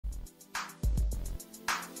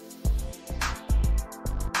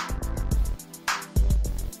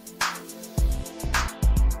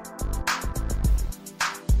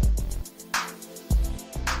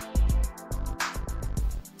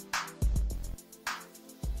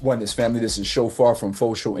Oneness family, this is Shophar from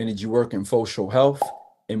Sexual EnerG Work and Sexual Health,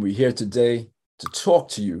 and we're here today to talk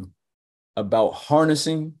to you about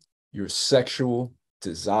harnessing your sexual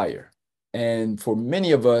desire. And for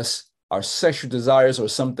many of us, our sexual desires are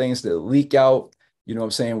some things that leak out. You know what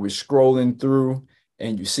I'm saying? We're scrolling through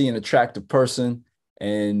and you see an attractive person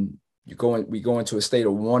and we go into a state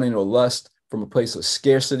of wanting or lust from a place of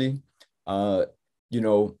scarcity. Uh, you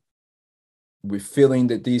know, we're feeling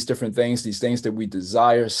that these different things, these things that we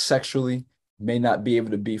desire sexually, may not be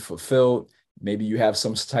able to be fulfilled. Maybe you have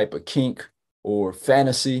some type of kink or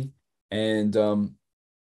fantasy, and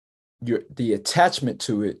the attachment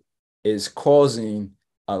to it is causing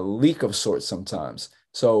a leak of sorts sometimes.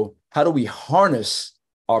 So, how do we harness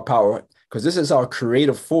our power? Because this is our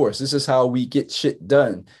creative force. This is how we get shit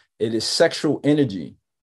done. It is sexual energy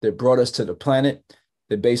that brought us to the planet,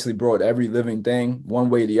 that basically brought every living thing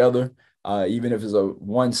one way or the other. Even if it's a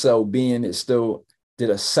one cell being, it still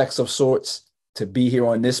did a sex of sorts to be here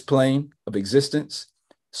on this plane of existence.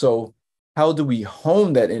 So, how do we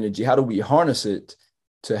hone that energy? How do we harness it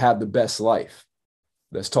to have the best life?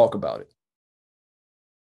 Let's talk about it.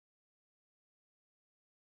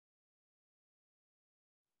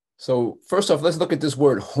 So, first off, let's look at this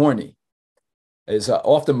word horny. It's an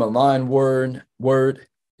often maligned word.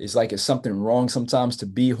 It's like it's something wrong sometimes to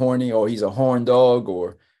be horny, or he's a horn dog,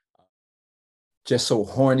 or just so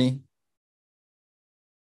horny.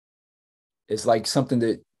 It's like something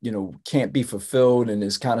that, can't be fulfilled and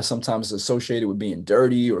is kind of sometimes associated with being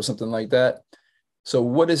dirty or something like that. So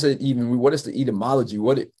what is it even? What is the etymology?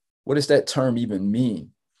 What does that term even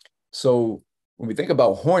mean? So when we think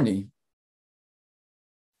about horny,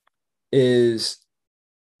 is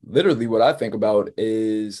literally what I think about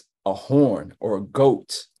is a horn or a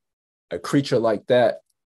goat, a creature like that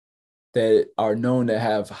are known to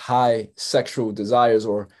have high sexual desires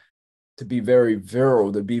or to be very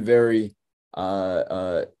virile, to be very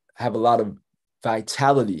have a lot of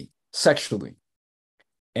vitality sexually.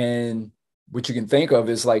 And what you can think of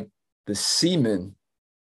is like the semen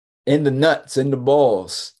in the nuts, in the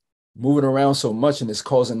balls, moving around so much and it's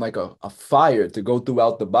causing like a fire to go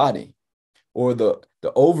throughout the body, or the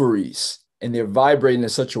ovaries, and they're vibrating in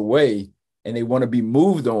such a way and they want to be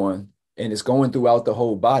moved on and it's going throughout the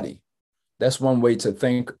whole body. That's one way to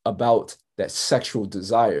think about that sexual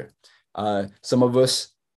desire. Some of us,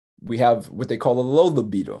 we have what they call a low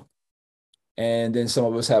libido, and then some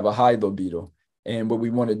of us have a high libido. And what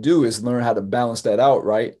we want to do is learn how to balance that out,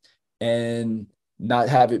 right? And not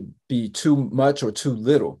have it be too much or too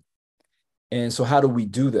little. And so, how do we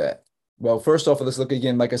do that? Well, first off, let's look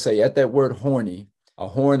again, like I say, at that word horny. A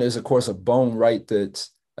horn is, of course, a bone, right?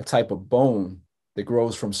 That's a type of bone that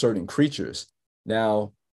grows from certain creatures.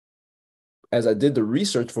 Now, as I did the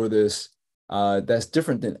research for this, that's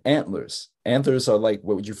different than antlers. Antlers are like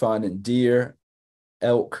what would you find in deer,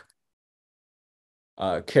 elk,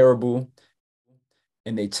 caribou,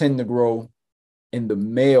 and they tend to grow in the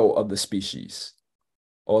male of the species.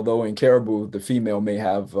 Although in caribou, the female may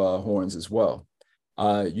have horns as well.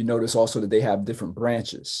 You notice also that they have different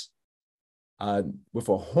branches. With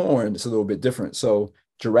a horn, it's a little bit different. So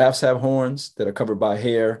giraffes have horns that are covered by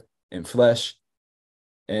hair and flesh,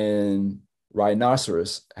 and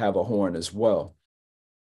rhinoceros have a horn as well.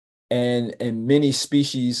 And many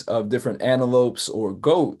species of different antelopes or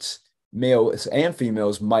goats, males and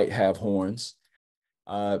females might have horns,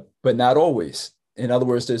 but not always. In other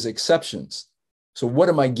words, there's exceptions. So what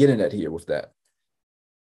am I getting at here with that?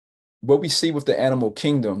 What we see with the animal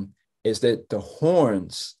kingdom is that the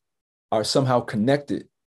horns are somehow connected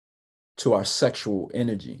to our sexual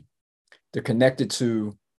energy. They're connected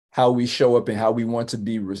to how we show up and how we want to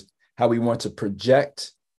be, how we want to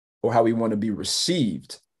project, or how we want to be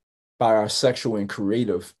received by our sexual and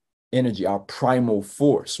creative energy, our primal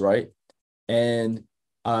force, right? And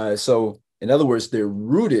so, in other words, they're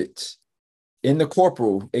rooted in the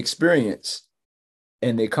corporal experience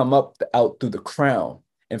and they come up out through the crown.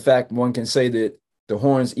 In fact, one can say that the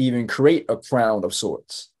horns even create a crown of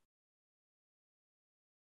sorts.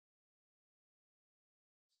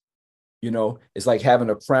 It's like having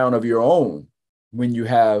a crown of your own when you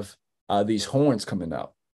have these horns coming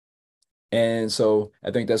out. And so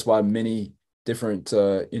I think that's why many different,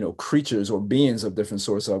 creatures or beings of different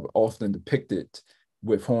sorts are often depicted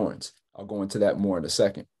with horns. I'll go into that more in a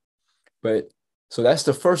second. But so that's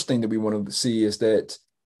the first thing that we want to see, is that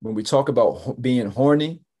when we talk about being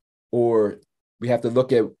horny, or we have to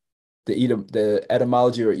look at the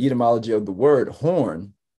etymology or etymology of the word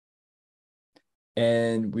horn,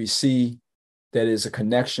 and we see that is a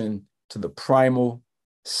connection to the primal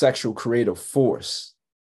sexual creative force.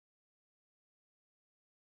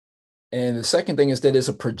 And the second thing is that it's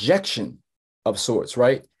a projection of sorts,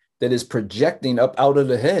 right? That is projecting up out of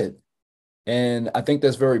the head. And I think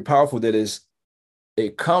that's very powerful.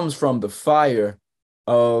 It comes from the fire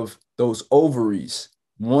of those ovaries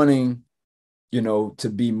wanting, to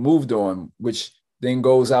be moved on, which then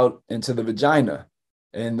goes out into the vagina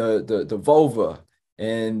and the vulva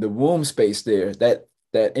and the womb space there, that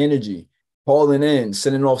energy calling in,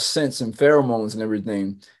 sending off scents and pheromones and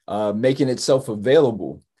everything, making itself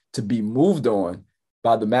available to be moved on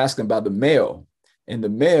by the masculine, by the male. And the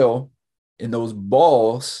male in those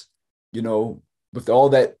balls, with all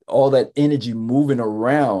that energy moving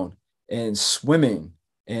around and swimming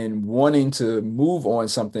and wanting to move on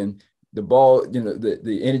something, the ball,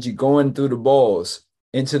 the energy going through the balls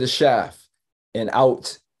into the shaft and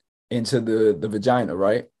out into the vagina,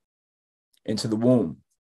 right? Into the womb.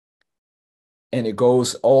 And it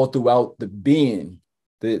goes all throughout the being,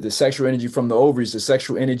 the sexual energy from the ovaries, the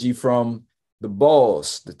sexual energy from the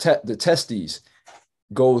balls, the testes,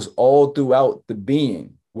 goes all throughout the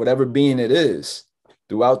being, whatever being it is,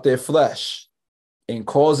 throughout their flesh, and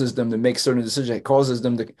causes them to make certain decisions. It causes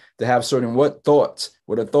them to have certain thoughts.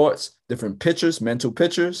 What are thoughts? Different pictures, mental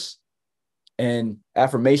pictures, and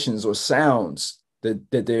affirmations or sounds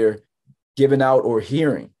that they're giving out or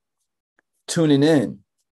hearing, tuning in,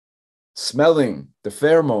 smelling the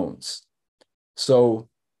pheromones. So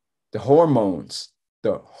the hormones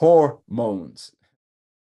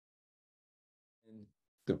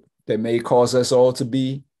that may cause us all to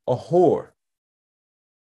be a whore.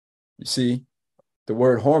 You see, the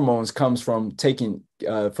word hormones comes from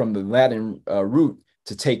from the Latin root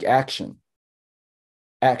to take action,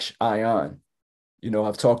 ion.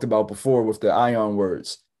 I've talked about before with the ion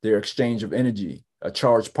words, their exchange of energy, a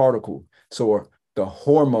charged particle. So the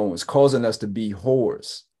hormones causing us to be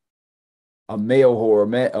whores, a male whore,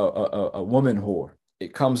 a woman whore.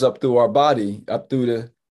 It comes up through our body, up through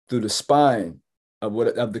the spine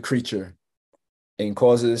of the creature, and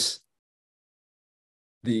causes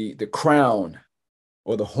the crown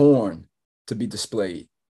or the horn to be displayed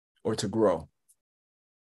or to grow.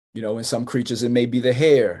 In some creatures, it may be the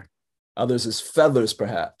hair, others is feathers,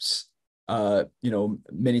 perhaps,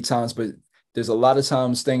 many times, but there's a lot of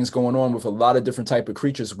times things going on with a lot of different type of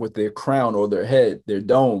creatures with their crown or their head, their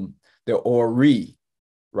dome, their ori,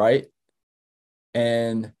 right?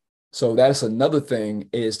 And so that's another thing,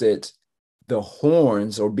 is that the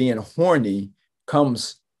horns or being horny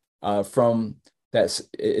comes from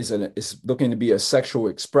it's looking to be a sexual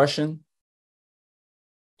expression,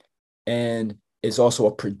 and it's also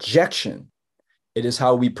a projection. It is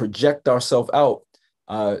how we project ourselves out,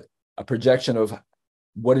 a projection of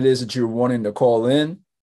what it is that you're wanting to call in.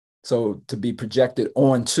 So to be projected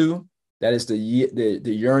onto, that is the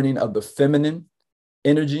yearning of the feminine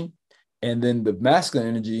energy. And then the masculine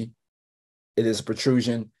energy, it is a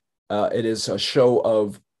protrusion. It is a show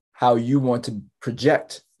of how you want to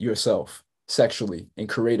project yourself sexually and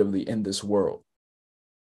creatively in this world.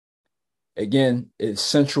 Again, it's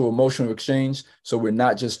sensual emotional exchange. So we're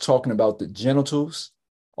not just talking about the genitals,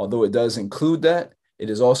 although it does include that. It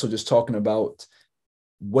is also just talking about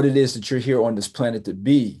what it is that you're here on this planet to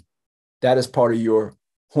be. That is part of your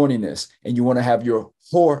horniness. And you want to have your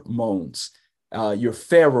hormones, your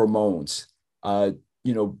pheromones,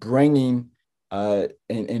 bringing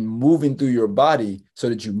and moving through your body so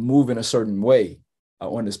that you move in a certain way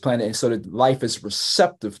on this planet, and so that life is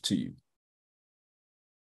receptive to you.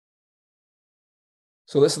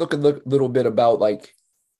 So let's look a little bit about,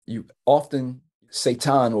 you often,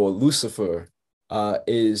 Satan or Lucifer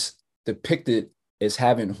is depicted as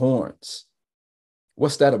having horns.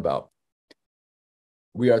 What's that about?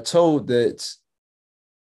 We are told that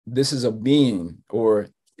this is a being, or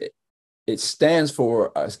it stands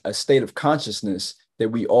for a state of consciousness that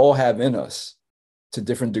we all have in us to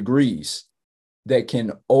different degrees, that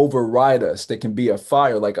can override us, that can be a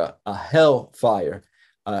fire, like a hell fire,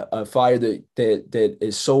 a fire that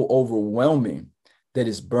is so overwhelming that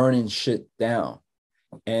is burning shit down.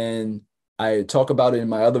 And I talk about it in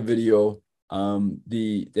my other video,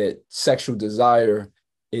 that sexual desire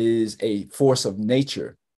is a force of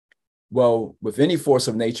nature. Well, with any force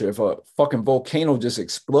of nature, if a fucking volcano just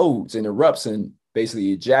explodes and erupts and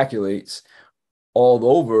basically ejaculates all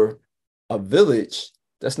over a village,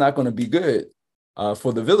 that's not going to be good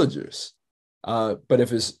for the villagers. But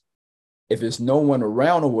if it's no one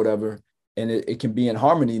around or whatever, and it can be in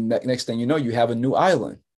harmony, next thing you know, you have a new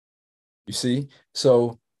island. You see?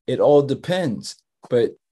 So it all depends.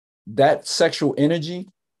 But that sexual energy,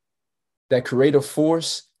 that creative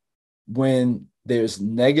force, when there's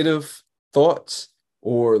negative thoughts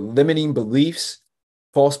or limiting beliefs,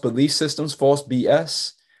 false belief systems, false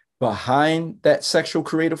BS, behind that sexual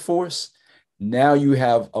creative force, now you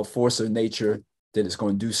have a force of nature that is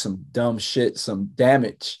going to do some dumb shit, some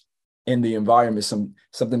damage in the environment,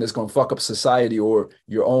 something that's going to fuck up society or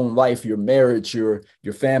your own life, your marriage, your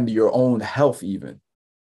family, your own health even.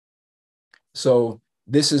 So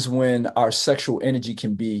this is when our sexual energy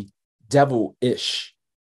can be devil-ish.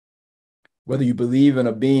 Whether you believe in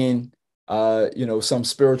a being, some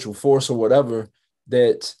spiritual force or whatever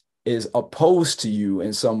that is opposed to you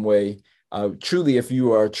in some way, truly, if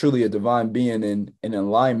you are truly a divine being in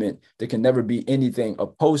alignment, there can never be anything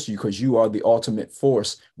opposed to you because you are the ultimate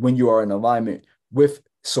force when you are in alignment with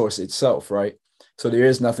source itself, right? So there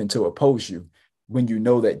is nothing to oppose you when you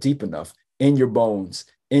know that deep enough in your bones,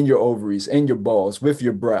 in your ovaries, in your balls, with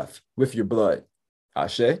your breath, with your blood.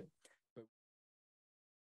 Ashe?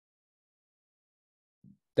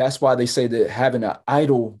 That's why they say that having an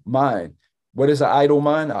idle mind. What is an idle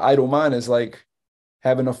mind? An idle mind is like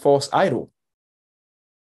having a false idol,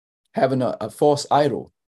 having a false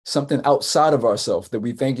idol, something outside of ourselves that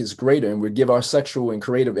we think is greater, and we give our sexual and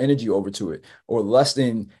creative energy over to it, or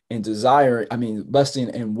lusting and desire. I mean, lusting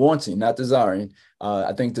and wanting, not desiring.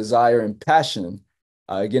 I think desire and passion.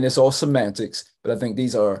 Again, it's all semantics, but I think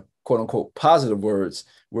these are quote unquote positive words.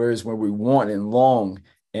 Whereas when we want and long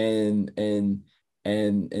and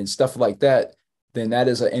stuff like that, then that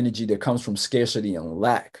is an energy that comes from scarcity and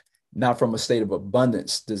lack, not from a state of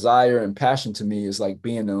abundance. Desire and passion to me is like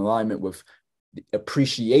being in alignment with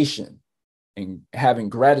appreciation and having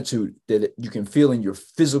gratitude that you can feel in your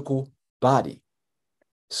physical body.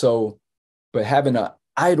 So, but having an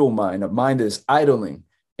idle mind, a mind that is idling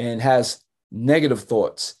and has negative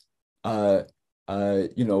thoughts, from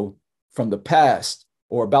the past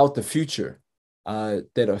or about the future,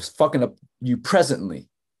 that are fucking up you presently.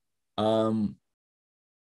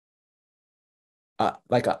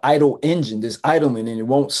 Like an idle engine, this idling, and it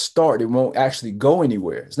won't start. It won't actually go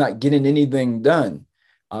anywhere. It's not getting anything done.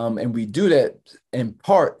 And we do that in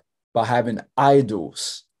part by having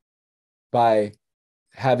idols, by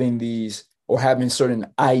having these or having certain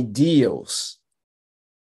ideals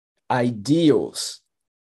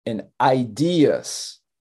and ideas.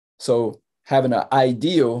 So having an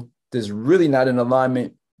ideal that's really not in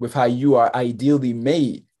alignment with how you are ideally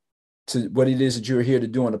made to what it is that you're here to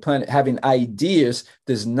do on the planet. Having ideas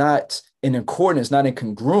that's not in accordance, not in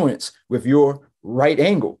congruence with your right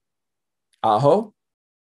angle. Aho.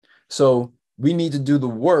 So we need to do the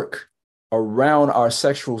work around our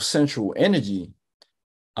sexual sensual energy,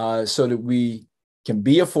 so that we can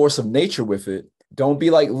be a force of nature with it. Don't be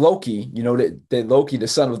like Loki, that Loki, the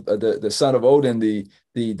son of the son of Odin,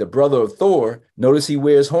 the brother of Thor. Notice he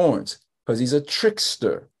wears horns because he's a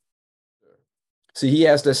trickster. See, he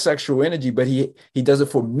has that sexual energy, but he does it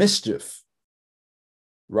for mischief,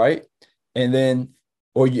 right? And then,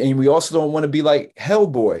 and we also don't want to be like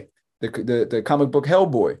Hellboy, the comic book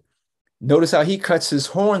Hellboy. Notice how he cuts his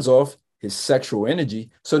horns off, his sexual energy,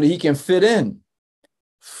 so that he can fit in.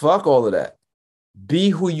 Fuck all of that. Be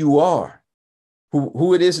who you are,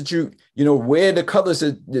 who it is that wear the colors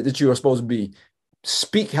that you are supposed to be.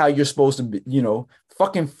 Speak how you're supposed to be,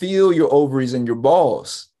 fucking feel your ovaries and your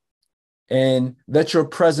balls. And let your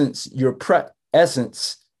presence, your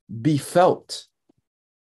essence be felt.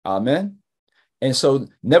 Amen. And so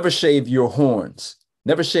never shave your horns.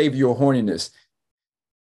 Never shave your horniness.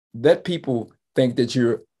 Let people think that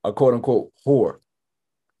you're a quote unquote whore.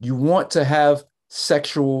 You want to have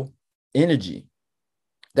sexual energy.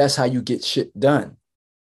 That's how you get shit done.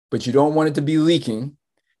 But you don't want it to be leaking.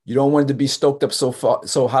 You don't want it to be stoked up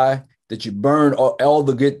so high that you burn all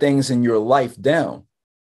the good things in your life down.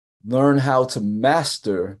 Learn how to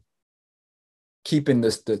master keeping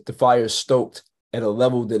the fire stoked at a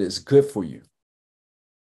level that is good for you.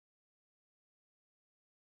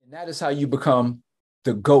 And that is how you become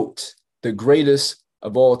the GOAT, the greatest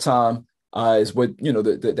of all time, is what,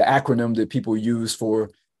 the acronym that people use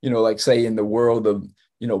for, like say in the world of,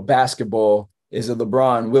 basketball, is it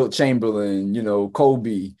LeBron, Wilt Chamberlain,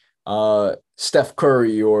 Kobe, Steph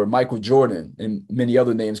Curry, or Michael Jordan, and many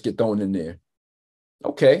other names get thrown in there.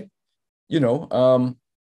 Okay.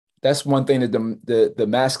 That's one thing that the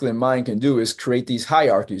masculine mind can do is create these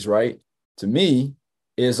hierarchies, right? To me,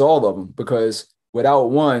 is all of them, because without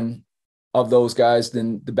one of those guys,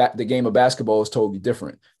 then the game of basketball is totally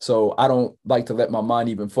different. So I don't like to let my mind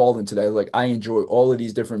even fall into that. Like, I enjoy all of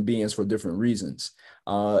these different beings for different reasons.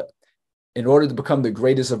 In order to become the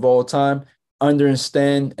greatest of all time,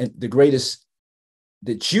 understand the greatest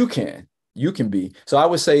that you can be. So I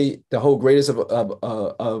would say the whole greatest of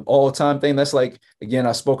all time thing, that's like, again,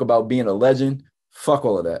 I spoke about being a legend. Fuck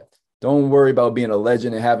all of that. Don't worry about being a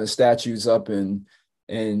legend and having statues up and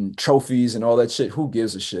and trophies and all that shit. Who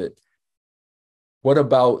gives a shit? What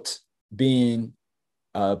about being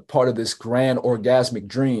part of this grand orgasmic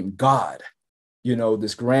dream? God,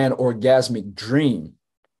 this grand orgasmic dream,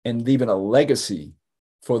 and leaving a legacy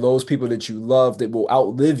for those people that you love that will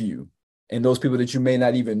outlive you, and those people that you may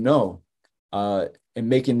not even know, and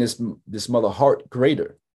making this mother heart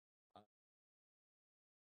greater.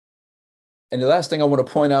 And the last thing I want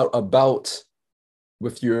to point out about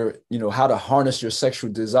with your, how to harness your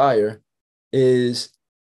sexual desire is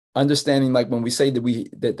understanding, like when we say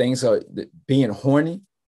that things are being horny,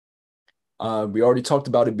 we already talked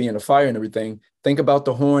about it being a fire and everything. Think about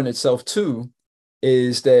the horn itself too,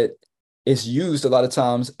 is that it's used a lot of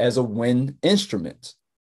times as a wind instrument.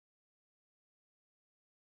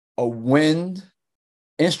 A wind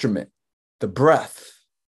instrument, the breath.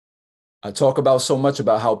 I talk about so much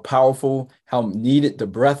about how powerful, how needed the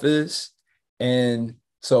breath is. And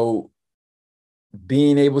so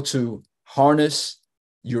being able to harness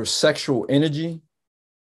your sexual energy,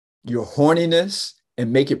 your horniness,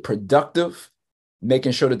 and make it productive,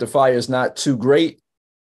 making sure that the fire is not too great,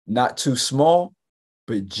 not too small,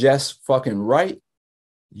 but just fucking right,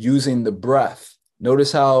 using the breath.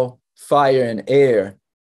 Notice how fire and air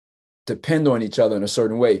depend on each other in a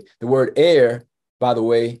certain way. The word air, by the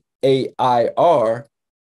way, A-I-R,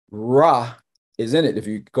 Ra is in it. If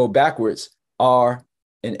you go backwards, R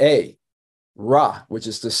and A, Ra, which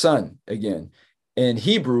is the sun again. In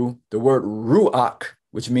Hebrew, the word Ruach,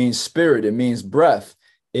 which means spirit, it means breath,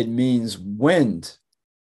 it means wind.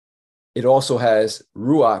 It also has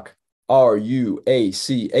Ruach,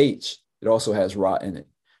 R-U-A-C-H. It also has Ra in it.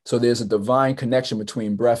 So there's a divine connection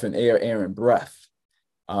between breath and air, air and breath.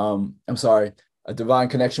 A divine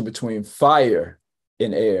connection between fire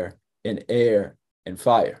and air and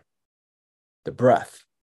fire, the breath.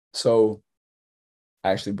 So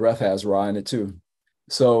actually breath has Ra in it too.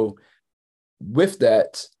 So with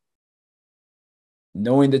that,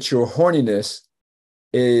 knowing that your horniness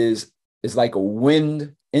is like a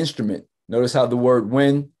wind instrument. Notice how the word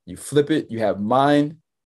wind, you flip it, you have mind,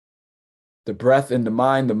 the breath and the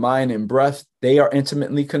mind and breath, they are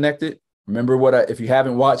intimately connected. Remember if you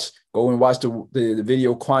haven't watched, go and watch the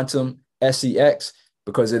video Quantum S.E.X,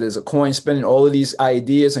 because it is a coin spinning. All of these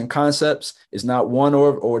ideas and concepts is not one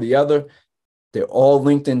or the other. They're all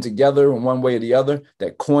linked in together in one way or the other.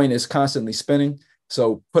 That coin is constantly spinning.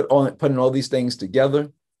 So putting all these things together,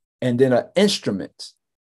 and then an instrument,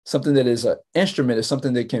 something that is an instrument is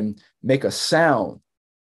something that can make a sound,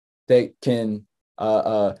 that can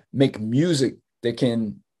make music, that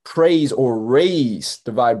can praise or raise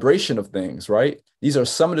the vibration of things, right? These are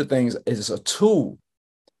some of the things. It's a tool.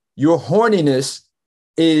 Your horniness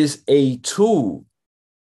is a tool.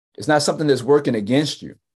 It's not something that's working against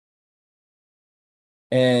you.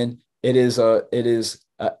 And it is an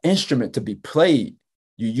instrument to be played.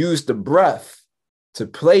 You use the breath to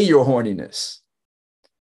play your horniness.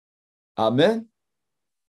 Amen.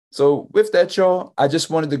 So with that, y'all, I just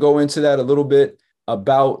wanted to go into that a little bit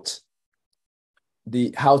about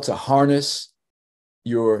how to harness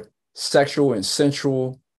your sexual and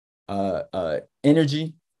sensual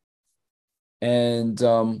energy, and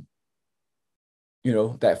that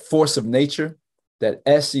force of nature, that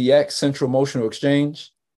S.E.X, Central Emotional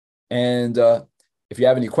Exchange. And if you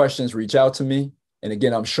have any questions, reach out to me. And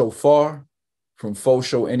again, I'm Shophar from Faux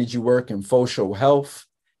Show Energy Work and Faux Show Health.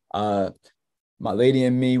 My lady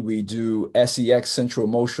and me, we do S.E.X, Central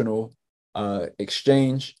Emotional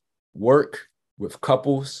Exchange work with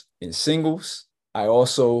couples and singles. I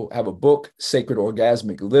also have a book, Sacred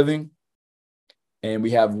Orgasmic Living, and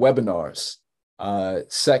we have webinars,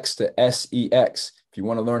 Sex to S.E.X. If you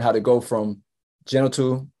want to learn how to go from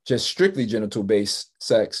just strictly genital-based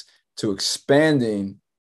sex to expanding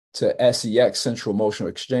to S.E.X, Central Emotional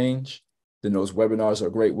Exchange, then those webinars are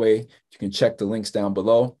a great way. You can check the links down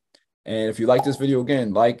below. And if you like this video,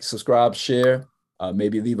 again, like, subscribe, share,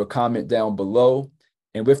 maybe leave a comment down below.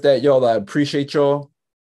 And with that, y'all, I appreciate y'all.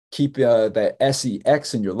 Keep that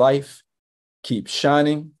S.E.X in your life. Keep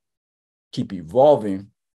shining, keep evolving,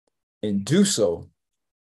 and do so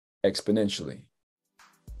exponentially.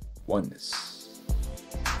 Oneness.